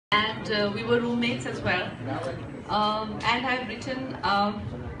and we were roommates as well. And I've written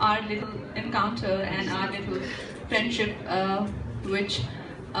our little encounter and our little friendship, which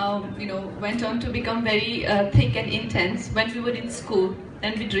went on to become very thick and intense when we were in school.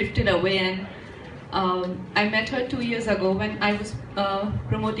 Then we drifted away, and I met her 2 years ago when I was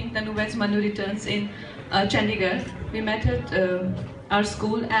promoting Tanu Weds Manu Returns in Chandigarh. We met at our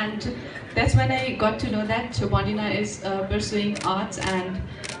school, and that's when I got to know that Bondina is pursuing arts and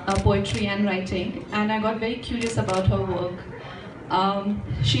poetry and writing, and I got very curious about her work.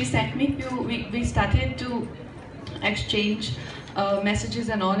 She sent me we started to exchange messages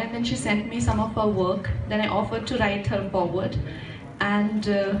and all, and then she sent me some of her work. Then I offered to write her forward, and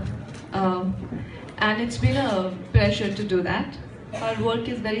it's been a pleasure to do that. Her work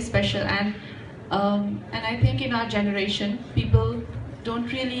is very special, and I think in our generation people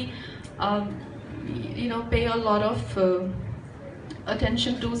don't really pay a lot of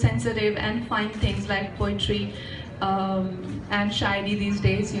attention to sensitive and fine things like poetry and shairi these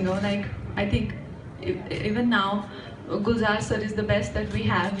days. Like, I think even now Gulzar sir is the best that we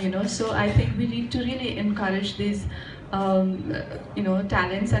have. So I think we need to really encourage these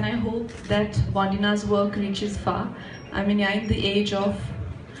talents, and I hope that Bondina's work reaches far. I mean, yeah, in the age of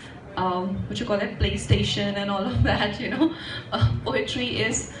PlayStation and all of that, poetry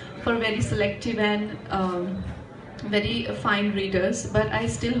is for very selective and very fine readers, but I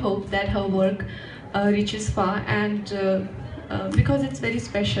still hope that her work reaches far, and because it's very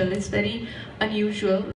special, it's very unusual.